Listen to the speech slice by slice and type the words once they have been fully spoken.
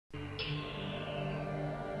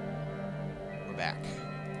We're back.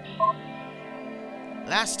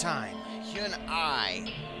 Last time, Hyun and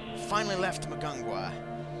I finally left Magungwa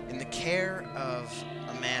in the care of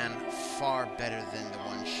a man far better than the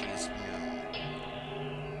one she's known.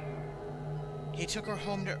 He took her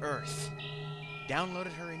home to Earth,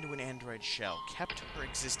 downloaded her into an android shell, kept her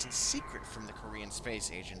existence secret from the Korean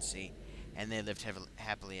Space Agency, and they lived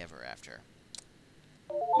happily ever after.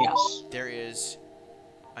 Yes. There is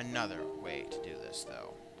another way to do this,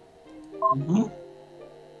 though. Mm-hmm.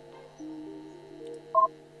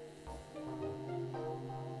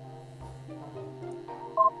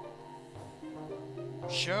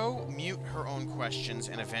 Show mute her own questions,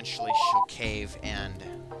 and eventually she'll cave and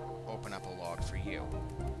open up a log for you.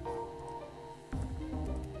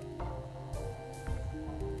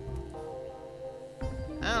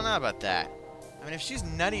 I don't know about that. I mean, if she's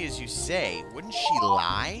nutty as you say, wouldn't she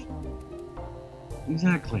lie?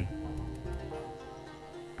 Exactly.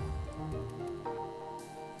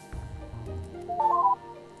 No.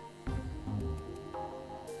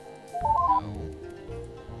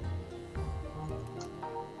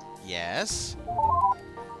 Yes.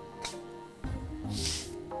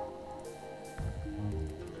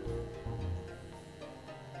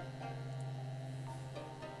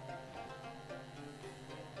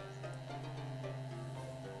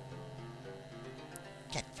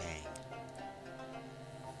 Get Fang.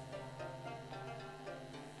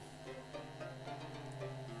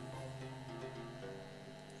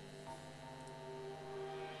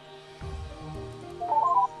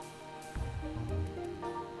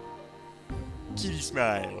 Kitty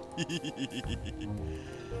smile.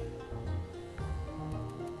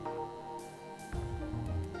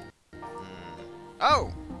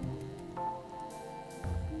 Oh!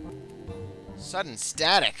 Sudden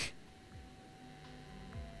static.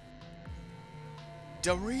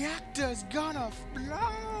 The reactor's gonna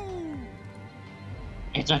blow!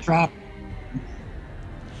 It's a trap.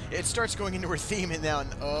 It starts going into her theme and now,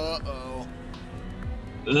 uh-oh.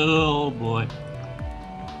 Oh boy.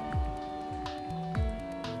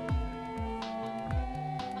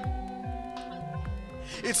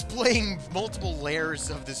 It's playing multiple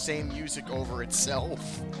layers of the same music over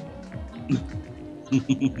itself.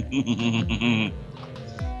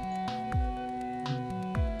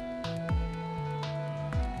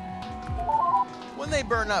 When they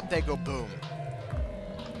burn up, they go boom.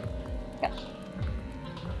 Yes.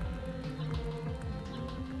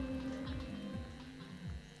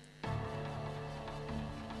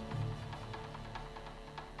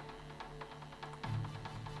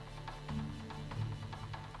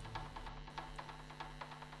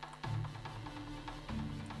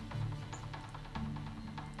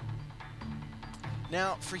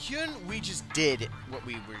 Now, for Hyun, we just did what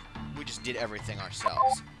we just did everything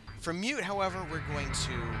ourselves. For Mute, however, we're going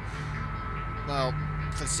to, well,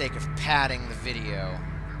 for the sake of padding the video,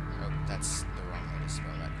 oh, that's the wrong way to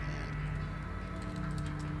spell that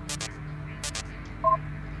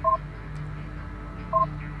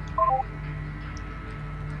command.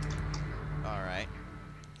 Alright.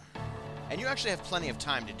 And you actually have plenty of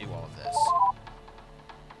time to do all of this.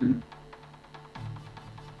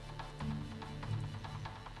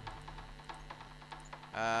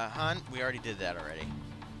 Han, we already did that already.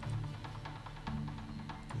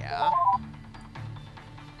 Yeah?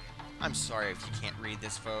 I'm sorry if you can't read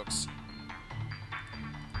this, folks.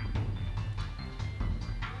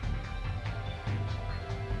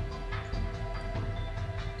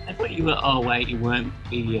 I thought you were. Oh wait, you weren't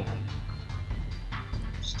the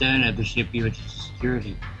stern of the ship. You were just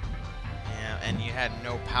security. Yeah, and you had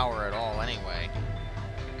no power at all anyway.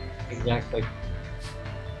 Exactly.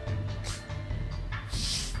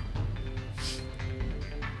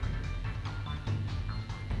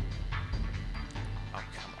 Oh,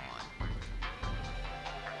 come on.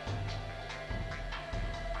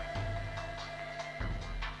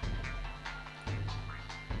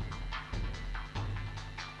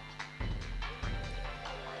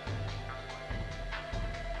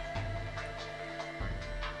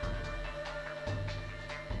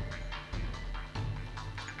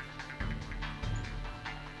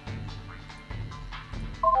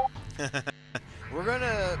 We're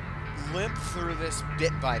gonna limp through this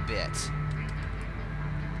bit by bit.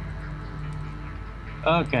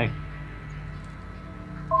 Okay.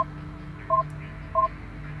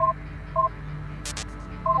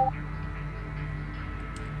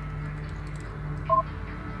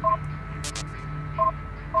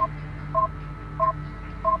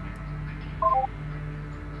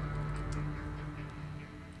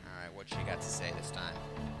 Alright, what you got to say this time?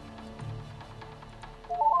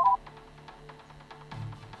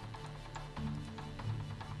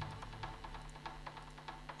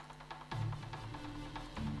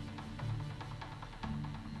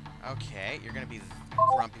 Okay, you're gonna be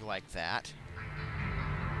grumpy like that.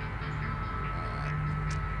 Alright.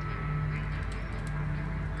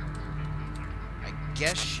 I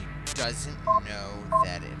guess she doesn't know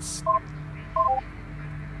that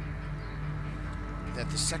that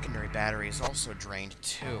the secondary battery is also drained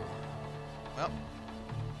too. Well.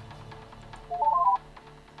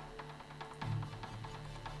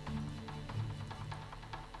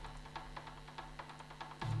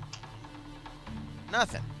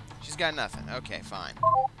 Nothing. She's got nothing. Okay, fine.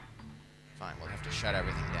 Fine, we'll have to shut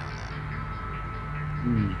everything down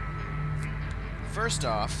then. First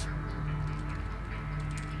off,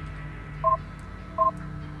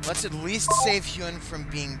 let's at least save Hyun from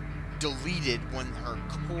being deleted when her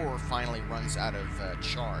core finally runs out of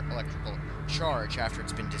electrical charge after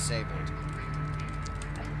it's been disabled.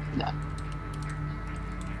 No.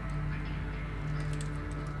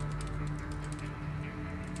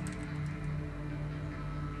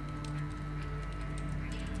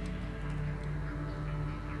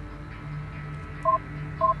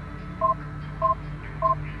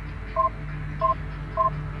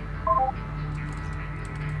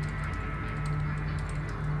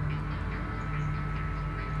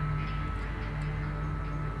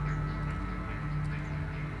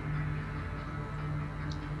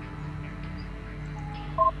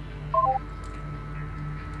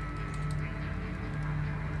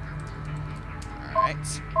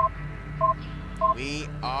 We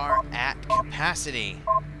are at capacity.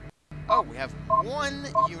 Oh, we have one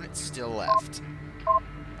unit still left.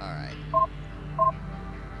 Alright.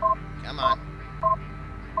 Come on.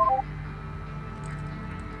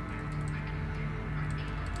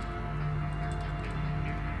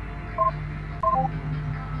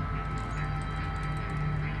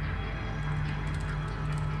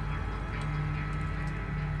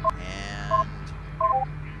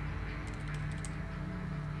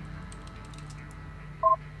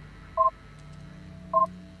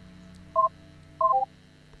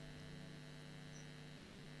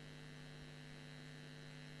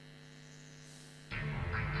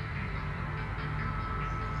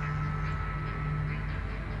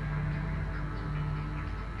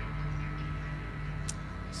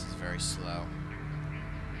 Very slow.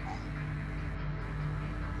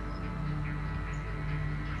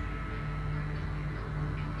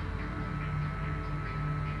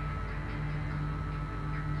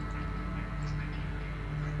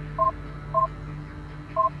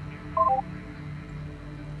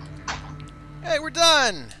 Hey, we're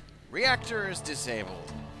done! Reactor is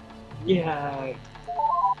disabled. Yay.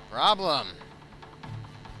 Problem.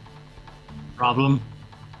 Problem?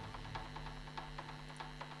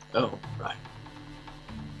 Oh, right.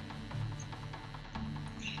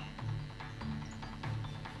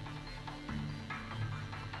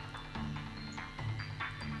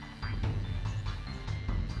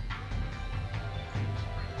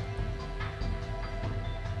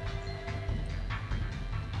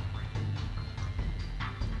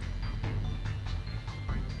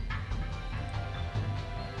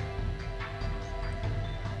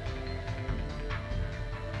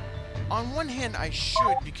 On one hand, I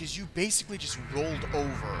should, because you basically just rolled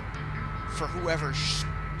over for whoever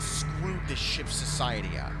screwed the ship's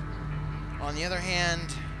society up. On the other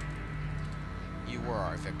hand, you were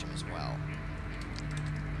our victim as well.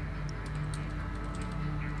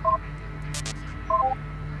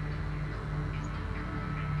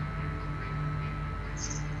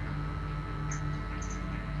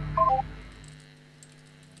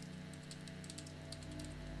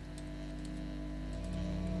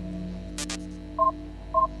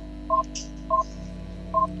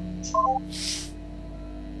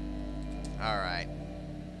 Alright.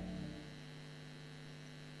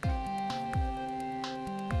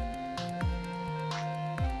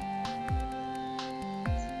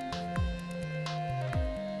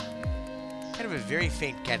 Kind of a very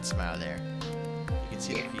faint cat smile there. You can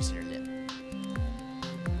see the crease in her lip.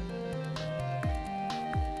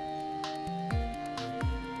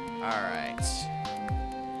 Alright.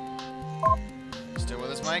 Still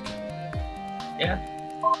with us, Mike? Yeah.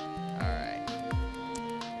 Alright.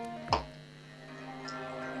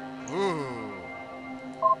 Ooh.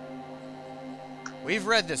 We've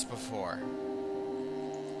read this before.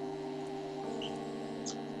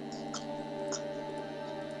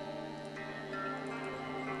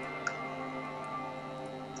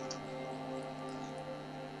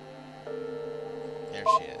 There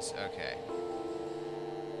she is. Okay.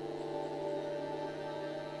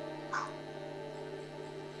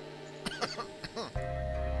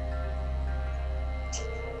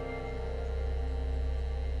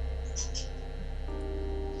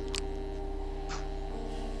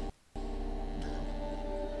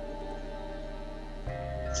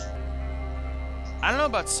 know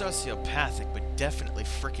about sociopathic, but definitely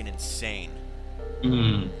freaking insane.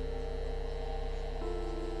 Hmm.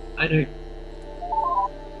 I do.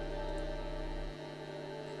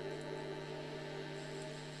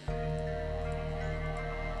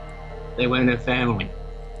 They weren't her family.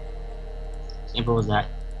 Simple as that.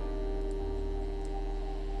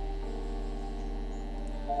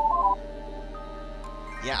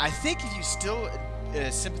 Yeah, I think if you still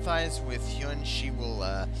sympathize with Hyun, she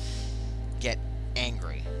will get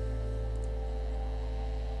angry.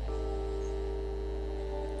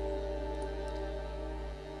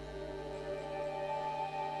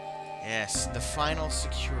 Yes, the final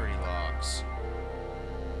security logs.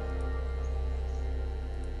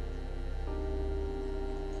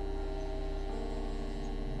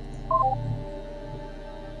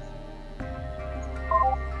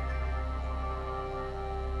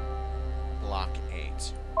 Block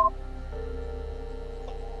 8.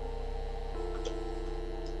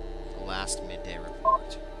 The last midday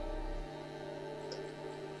report.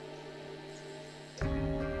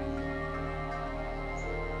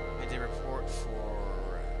 Midday report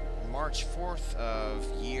for March 4th of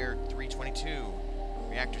year 322.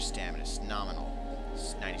 Reactor stamina is nominal.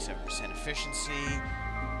 97% efficiency.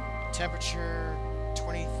 Temperature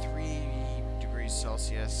 23 degrees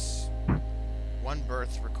Celsius. One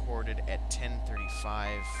birth recorded at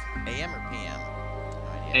 10:35 a.m. or p.m. No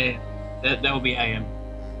idea. That will be AM.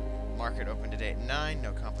 Market opened today at 9.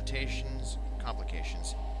 No complications.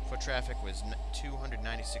 Foot traffic was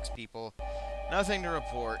 296 people. Nothing to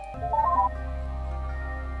report.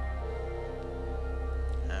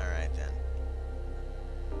 Alright then.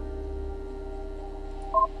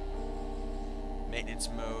 Maintenance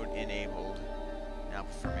mode enabled. Now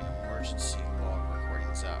performing emergency log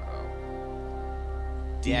recordings. Uh-oh.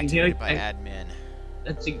 Deactivated by admin.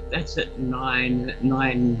 That's at 9,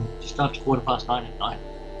 just after 9:15 at night.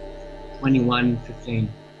 21:15.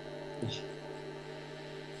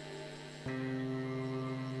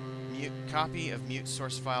 Mute copy of mute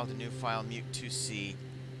source file to new file mute 2C.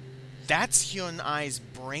 That's Hyun Ai's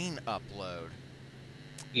brain upload.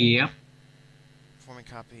 Yep. Performing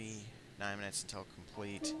copy. 9 minutes until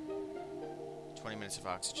complete. 20 minutes of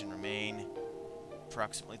oxygen remain.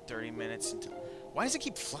 Approximately 30 minutes until... Why does it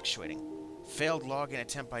keep fluctuating? Failed login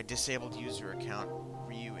attempt by disabled user account.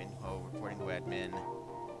 Ryu and Ho reporting to admin.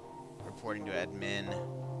 Reporting to admin.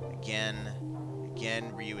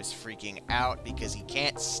 Again, Ryu is freaking out because he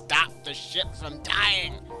can't stop the ship from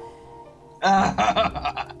dying.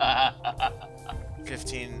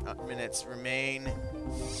 15 minutes remain.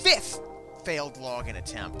 5th failed login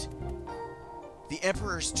attempt. The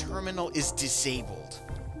Emperor's terminal is disabled.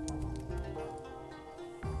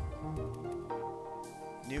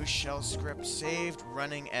 New shell script saved,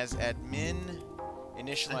 running as admin.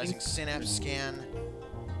 Initializing synapse scan.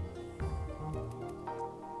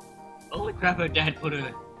 Holy crap, her dad put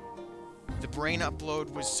her. The brain upload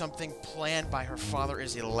was something planned by her father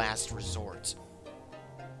as a last resort.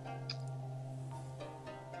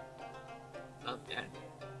 Oh, Dad.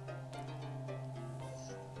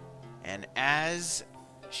 And as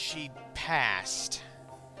she passed,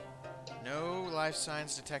 no life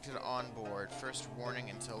signs detected on board. First warning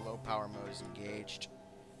until low power mode is engaged.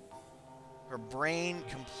 Her brain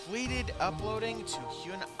completed uploading to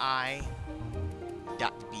HyunAI.bin.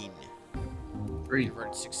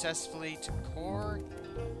 Converted successfully to core.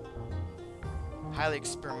 Highly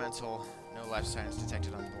experimental. No life signs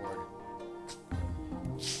detected on board.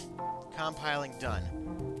 Compiling done.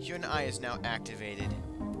 HyunAI is now activated.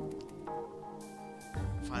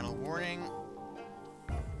 Final warning.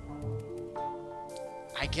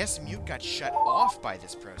 I guess mute got shut off by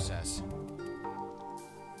this process.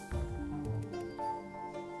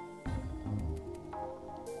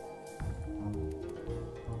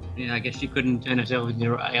 Yeah, I guess she couldn't turn herself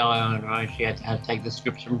into AI on her own. She had to take the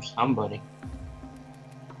scripts from somebody.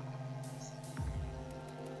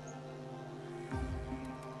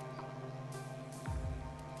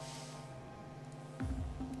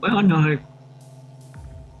 Well, no.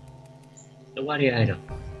 The Gladiator.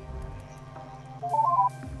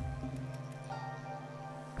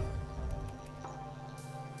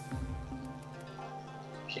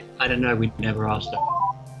 Shit, I don't know, we never asked her.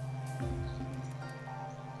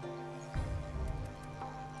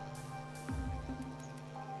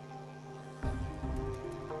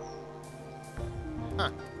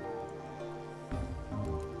 Huh.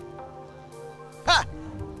 Ha!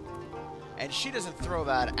 And she doesn't throw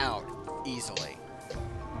that out easily.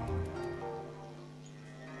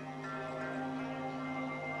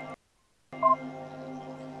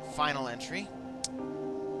 Final entry.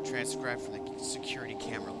 Transcribed from the security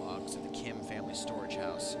camera logs of the Kim family storage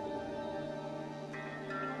house.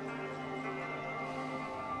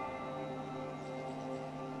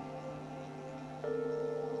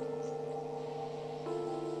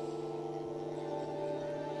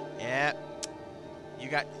 Yeah. You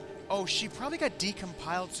got... Oh, she probably got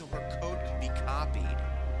decompiled so her code could be copied.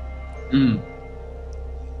 Hmm.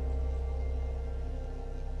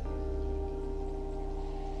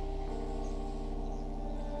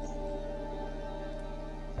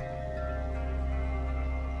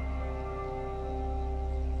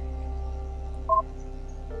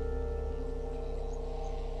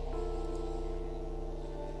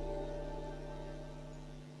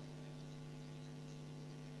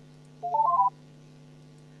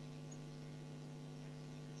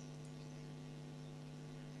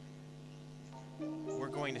 We're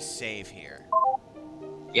going to save here.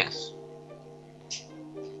 Yes.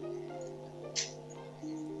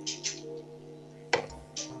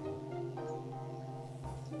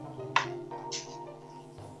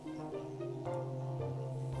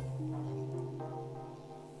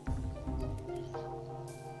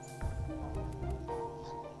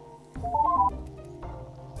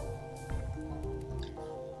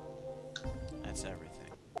 That's everything.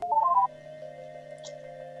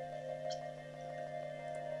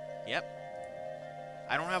 Yep.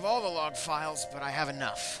 I don't have all the log files, but I have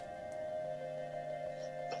enough.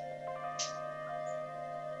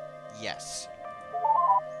 Yes.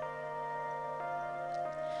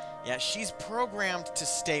 Yeah, she's programmed to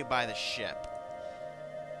stay by the ship.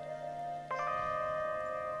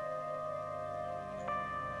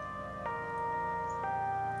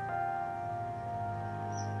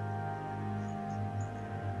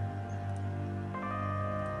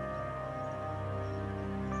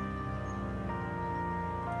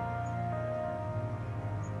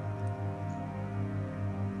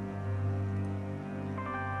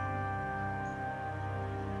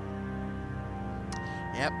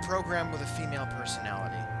 Yep, programmed with a female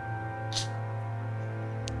personality.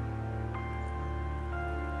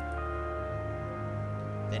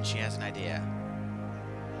 Then she has an idea.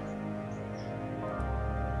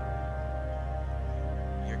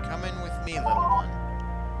 You're coming with me, little one.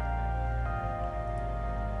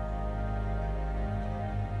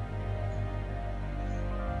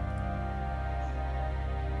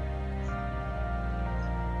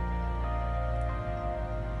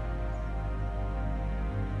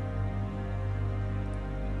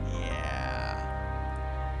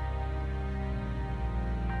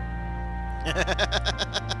 That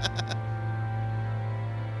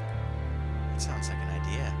sounds like an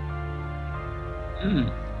idea. Hmm.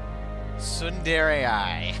 Tsundere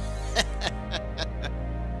Eye.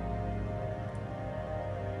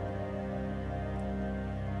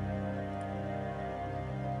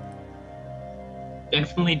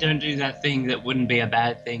 Definitely don't do that thing that wouldn't be a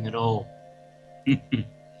bad thing at all.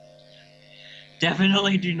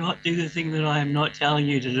 Definitely do not do the thing that I am not telling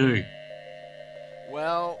you to do.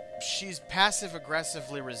 Well, she's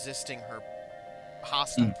passive-aggressively resisting her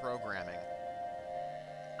hostile programming.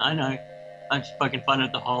 I know. I'm just poking fun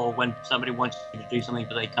at the whole when somebody wants you to do something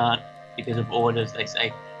but they can't because of orders. They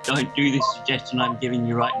say, don't do this suggestion I'm giving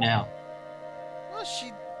you right now. Well,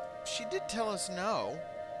 she did tell us no.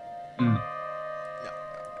 Hmm. No.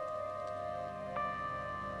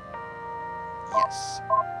 Yes.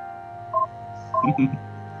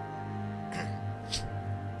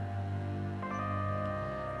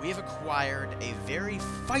 We have acquired a very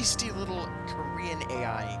feisty little Korean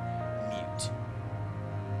AI mute.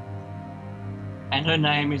 And her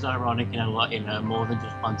name is ironic in more than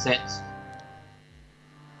just one sense.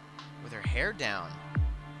 With her hair down.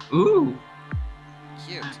 Ooh.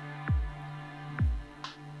 Cute.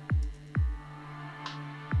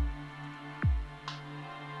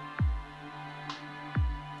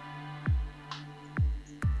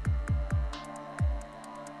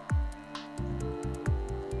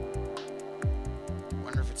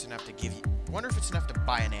 Wonder if it's enough to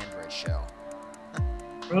buy an Android shell.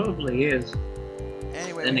 Probably is.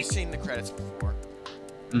 Anyway, Then we've seen the credits before.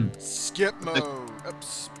 Skip mode.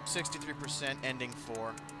 Oops, 63%, ending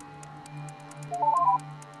 4.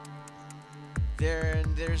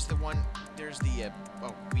 There's the one. There's the.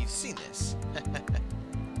 Oh, we've seen this.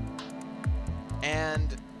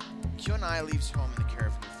 And Kyonai leaves home in the care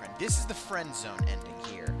of a new friend. This is the friend zone ending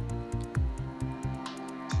here.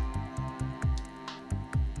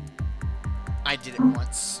 I did it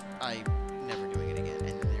once. I'm never doing it again.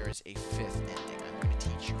 And there is a 5th ending. I'm going to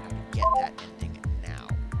teach you how to get that ending now.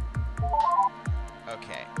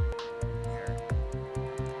 Okay. There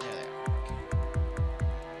they are. Okay.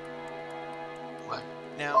 What?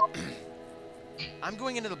 Now,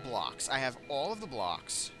 going into the blocks. I have all of the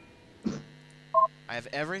blocks. I have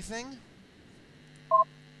everything.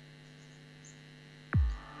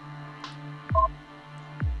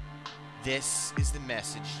 This is the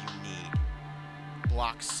message you need.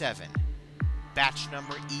 Block 7. Batch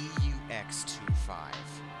number EUX25.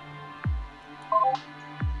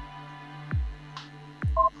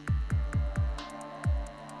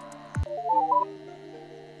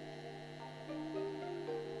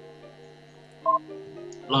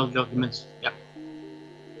 Log documents. Yep.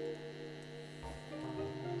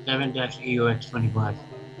 7-EUX25.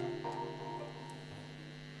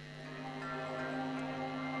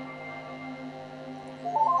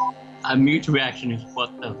 A mute reaction is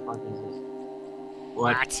what the fuck is this?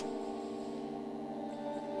 What?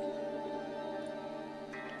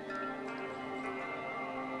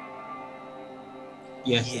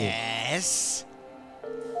 Yes. Yes.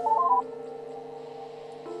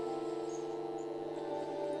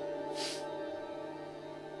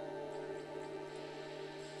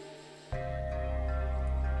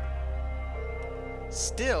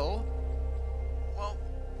 Still, well,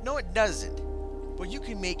 no it doesn't. But you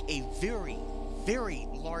can make a very, very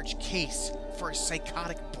large case for a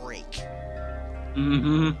psychotic break.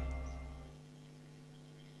 Mm-hmm.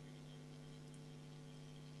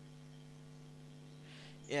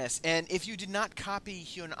 Yes, and if you did not copy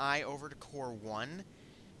Hyun I over to Core 1,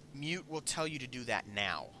 Mute will tell you to do that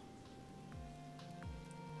now.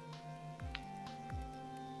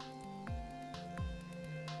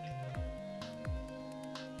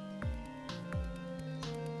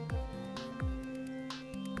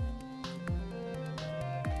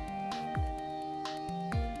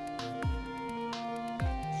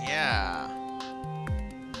 Yeah.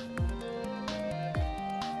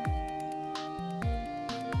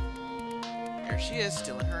 There she is,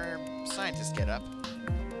 still in her scientist getup.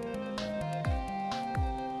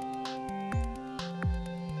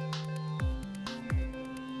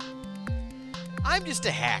 I'm just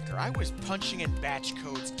a hacker. I was punching in batch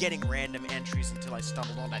codes, getting random entries until I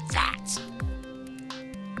stumbled onto that.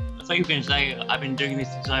 I thought you were going to say, I've been doing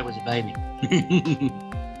this since I was a baby.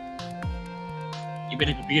 You've been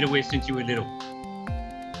a computer whiz since you were little.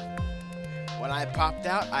 When I popped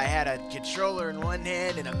out, I had a controller in one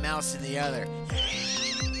hand and a mouse in the other.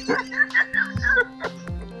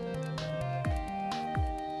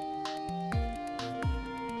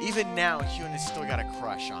 Even now, Hyun has still got a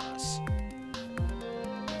crush on us.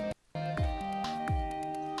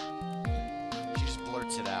 She just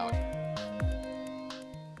blurts it out.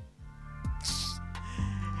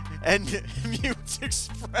 And Mute's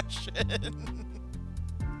expression.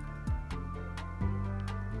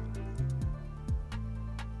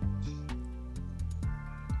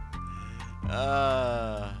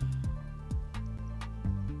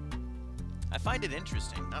 I find it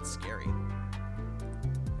interesting, not scary.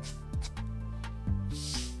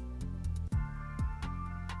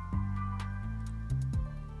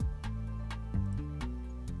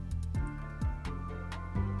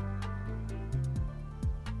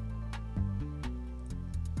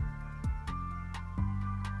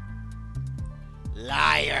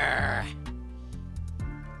 Liar!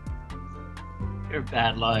 You're a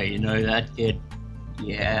bad liar, you know that, kid.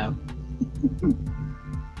 Yeah.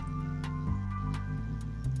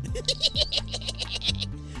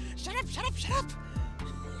 Shut up, shut up, shut up!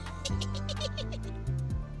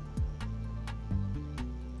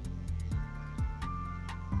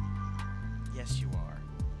 Yes, you are.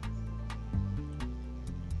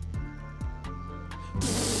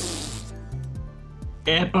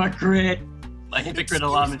 Hypocrite! My hypocrite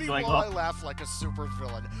alarm is going off. I laugh like a super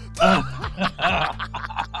villain. No,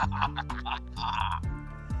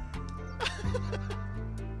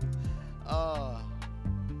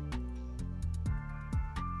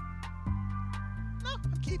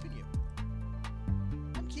 I'm keeping you.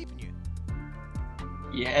 I'm keeping you.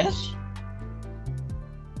 Yes?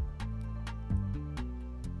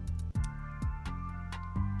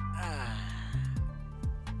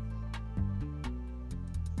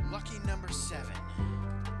 Lucky number 7.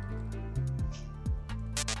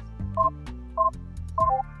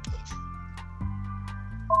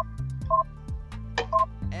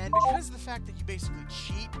 And because of the fact that you basically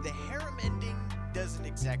cheat, the harem ending doesn't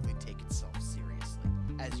exactly take itself seriously,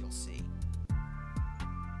 as you'll see.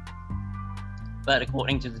 But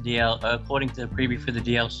according to the preview for the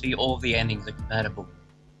DLC, all the endings are compatible.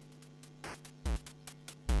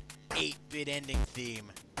 8-bit ending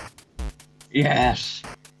theme. Yes.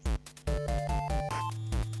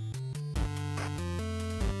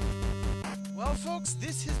 Well, folks,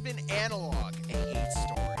 this has been Analogue, a hate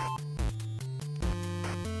story.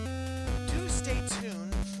 Do stay tuned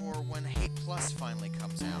Plus finally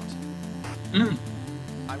comes out, Mm,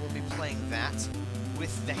 I will be playing that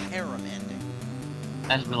with the harem ending.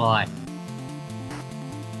 as will I.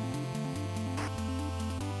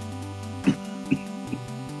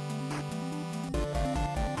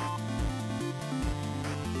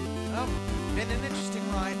 Oh, been an interesting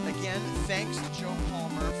ride. Again, thanks to Joe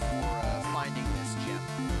Palmer for finding this gem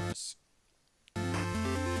for us.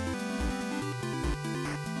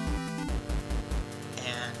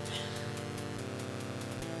 And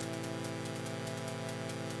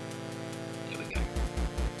Here we go.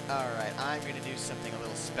 alright, I'm going to do something a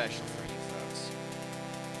little special for you folks.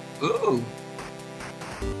 Ooh.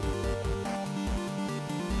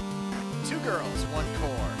 2 girls, 1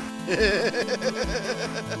 core.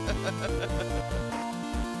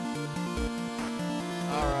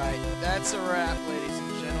 Alright, that's a wrap, ladies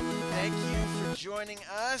and gentlemen. Thank you for joining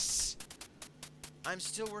us. I'm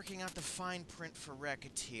still working out the fine print for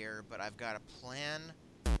Recettear, but I've got a plan.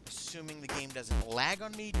 Assuming the game doesn't lag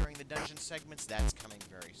on me during the dungeon segments, that's coming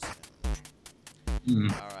very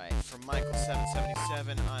soon. Alright, from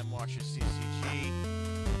Michael777, I'm WatcherCCG.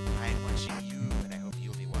 I'm watching you, and I hope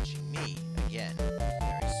you'll be watching me again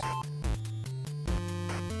very soon.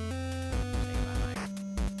 Say goodbye, Mike.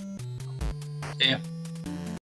 Yeah.